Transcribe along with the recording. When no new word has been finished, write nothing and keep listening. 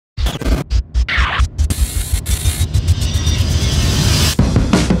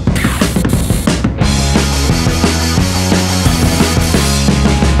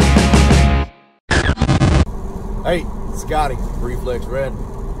Hey, Scotty, Reflexred.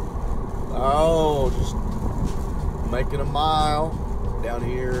 Oh, just making a mile down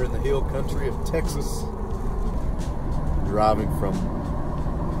here in the hill country of Texas. Driving from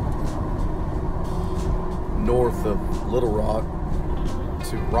north of Little Rock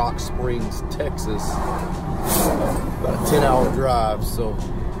to Rock Springs, Texas. About a 10-hour drive, so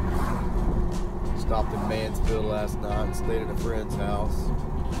stopped in Mansfield last night and stayed at a friend's house.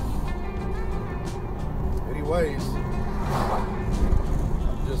 Anyways,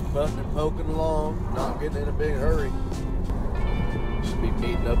 I'm just butting and poking along, not getting in a big hurry. Should be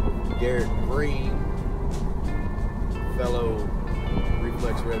meeting up with Garrett Green, fellow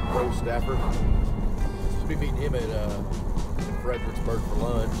Reflexred pro staffer. Should be meeting him at Fredericksburg for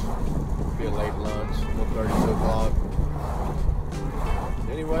lunch. Be a late lunch, 1:30 to 2 o'clock.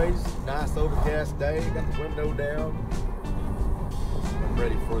 Anyways, nice overcast day. Got the window down. I'm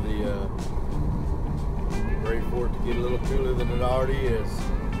ready for it to get a little cooler than it already is.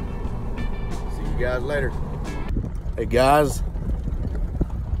 See you guys later. Hey guys,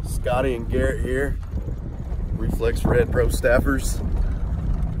 Scotty and Garrett here, Reflexred pro staffers.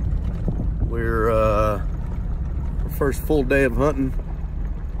 We're our first full day of hunting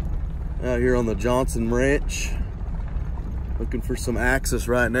out here on the Johnson Ranch. Looking for some access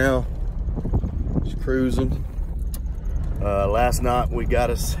right now. Just cruising. Last night we got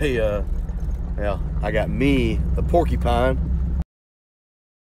us a well, I got me a porcupine.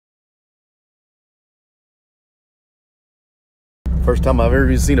 First time I've ever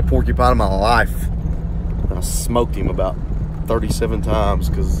even seen a porcupine in my life. I smoked him about 37 times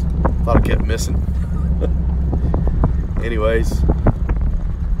because I thought I kept missing. Anyways,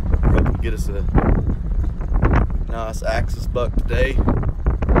 hope we get us a nice axis buck today.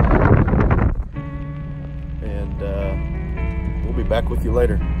 And we'll be back with you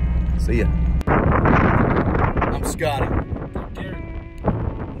later. See ya. I'm Scotty. I'm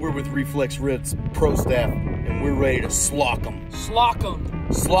Garrett. We're with Reflexred's pro staff, and we're ready to slock them. Slock them.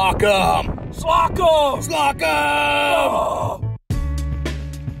 Slock them. Slock them. Slock them. Oh.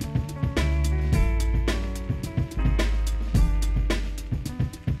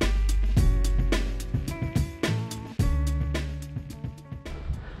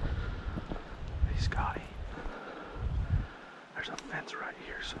 Hey Scotty, there's a fence right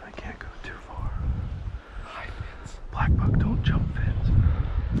here, so they can't go too far. High fence. Blackbuck don't jump fence.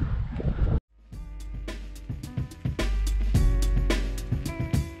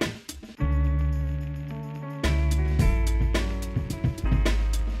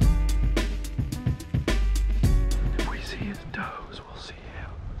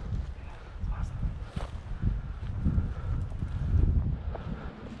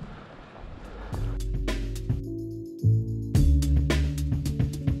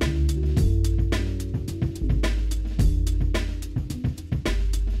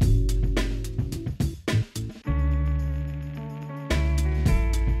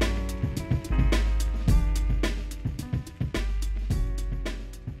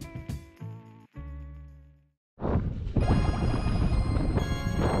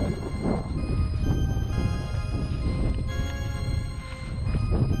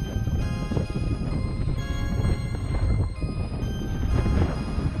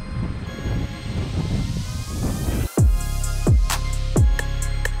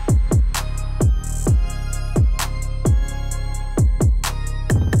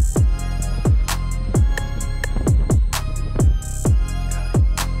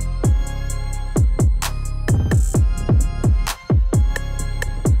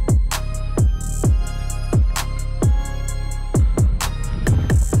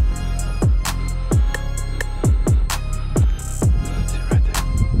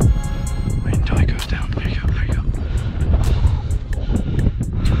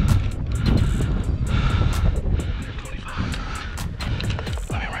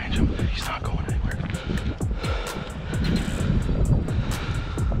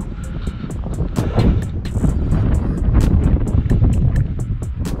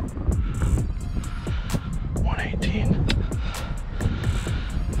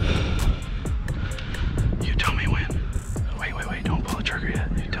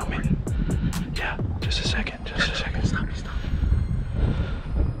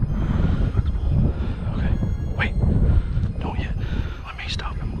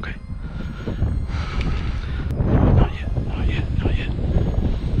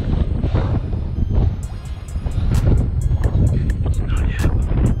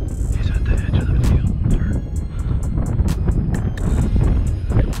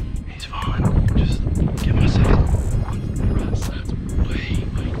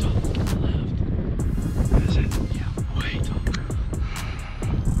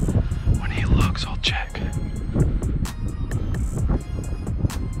 Blackbuck's all check.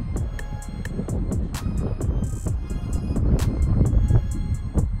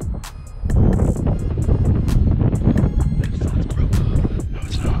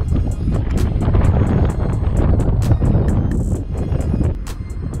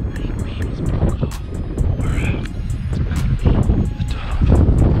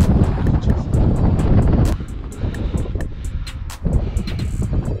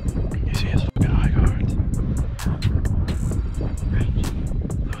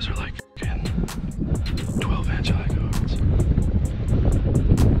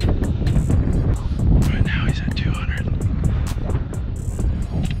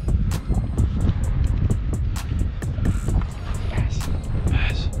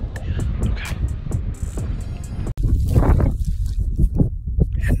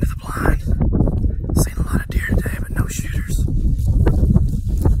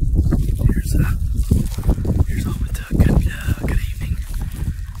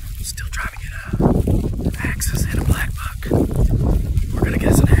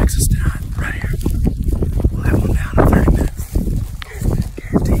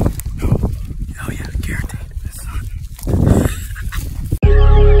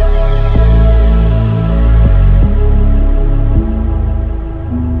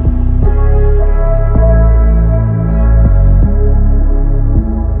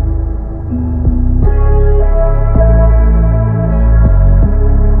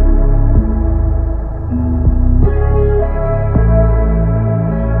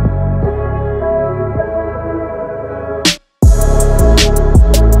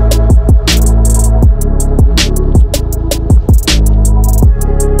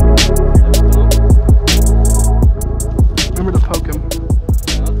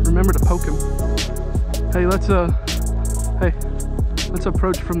 Let's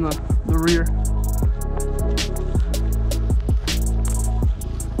approach from the rear.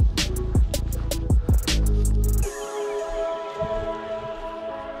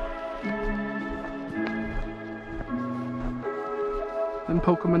 Then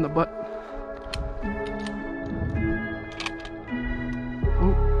poke him in the butt.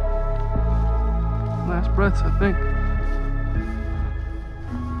 Oh, last breaths, I think.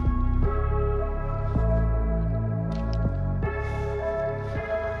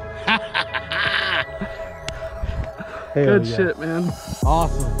 Good shit, man.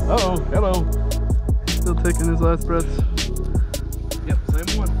 Awesome. Uh-oh, hello. Still taking his last breaths. Yep,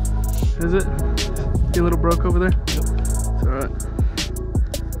 same one. Is it? Get a little broke over there? Yep. It's alright.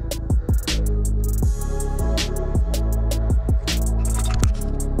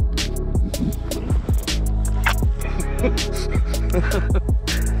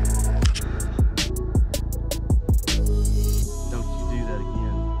 Don't you do that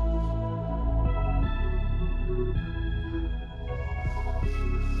again.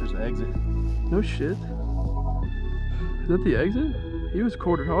 There's the exit. No shit. Is that the exit? He was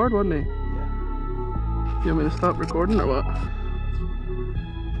quartered hard, wasn't he? Yeah. You want me to stop recording or what?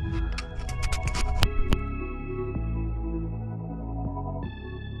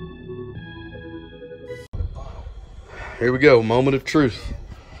 Here we go, moment of truth.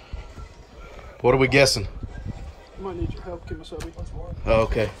 What are we guessing? I might need your help, give us a subby. Oh,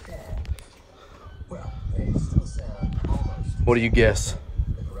 okay. What do you guess?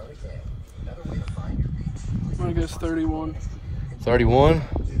 I'm gonna guess 31. 31?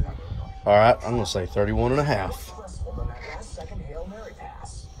 All right, I'm gonna say 31 and a half.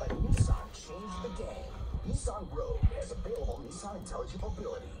 Intelligent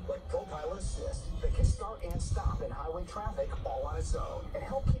mobility, like co-pilot assist, that can start and stop in highway traffic all on its own and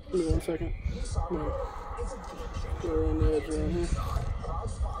help keep you Give me 1 safe. second. Nissan No. Rogue is a game changer. Go around the edge around here. Proud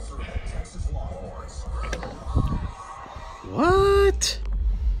sponsor of the Texas Longhorns. What?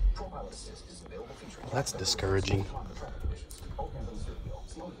 Co-pilot assist is available featuring That's discouraging. traffic conditions. Open and steering wheel.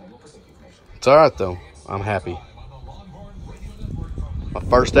 See only manual for safety information. It's all right though. I'm happy. My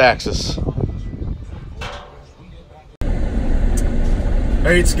first Axis.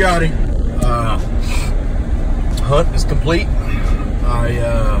 Hey, it's Scotty. Hunt is complete.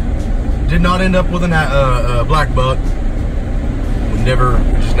 I did not end up with a Blackbuck. We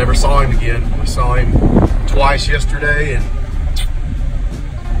just never saw him again. We saw him twice yesterday and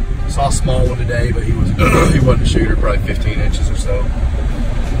saw a small one today, but he wasn't a shooter, probably 15 inches or so.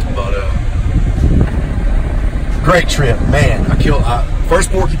 But great trip, man. I killed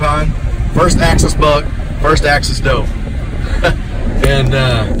first porcupine, first Axis buck, first Axis doe. And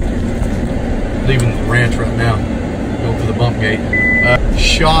leaving the ranch right now, going for the bump gate.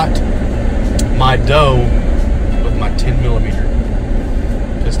 Shot my doe with my 10mm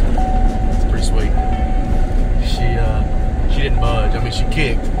pistol. It's pretty sweet.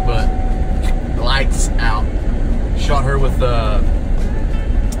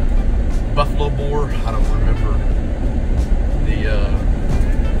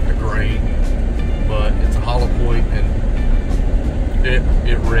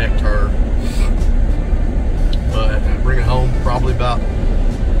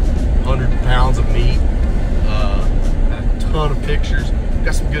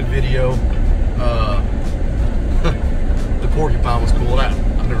 some good video. The porcupine was cool.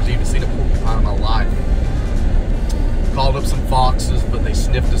 I've never even seen a porcupine in my life. Called up some foxes, but they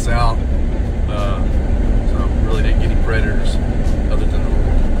sniffed us out. So really didn't get any predators other than the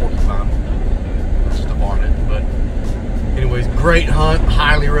little porcupine. Just a varmint. But anyways, great hunt.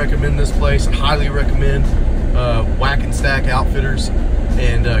 Highly recommend this place. I highly recommend Whack and Stack Outfitters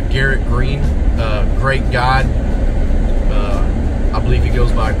and Garrett Green. Great guide. I believe he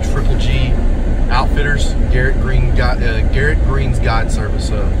goes by Triple G Outfitters. Garrett Green's Guide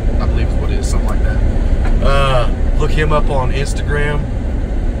Service. I believe is what it is, something like that. Look him up on Instagram.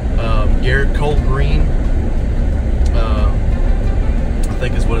 Garrett Cole Green. I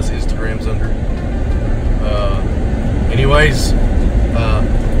think is what his Instagram's under. Anyways,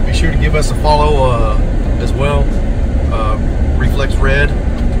 be sure to give us a follow as well. Reflexred,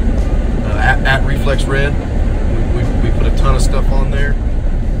 at Reflexred. We put a ton of stuff on there.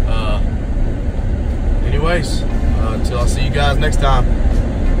 Anyways, until I see you guys next time.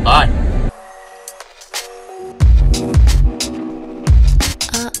 Bye.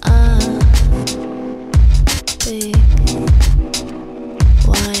 Big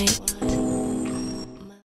white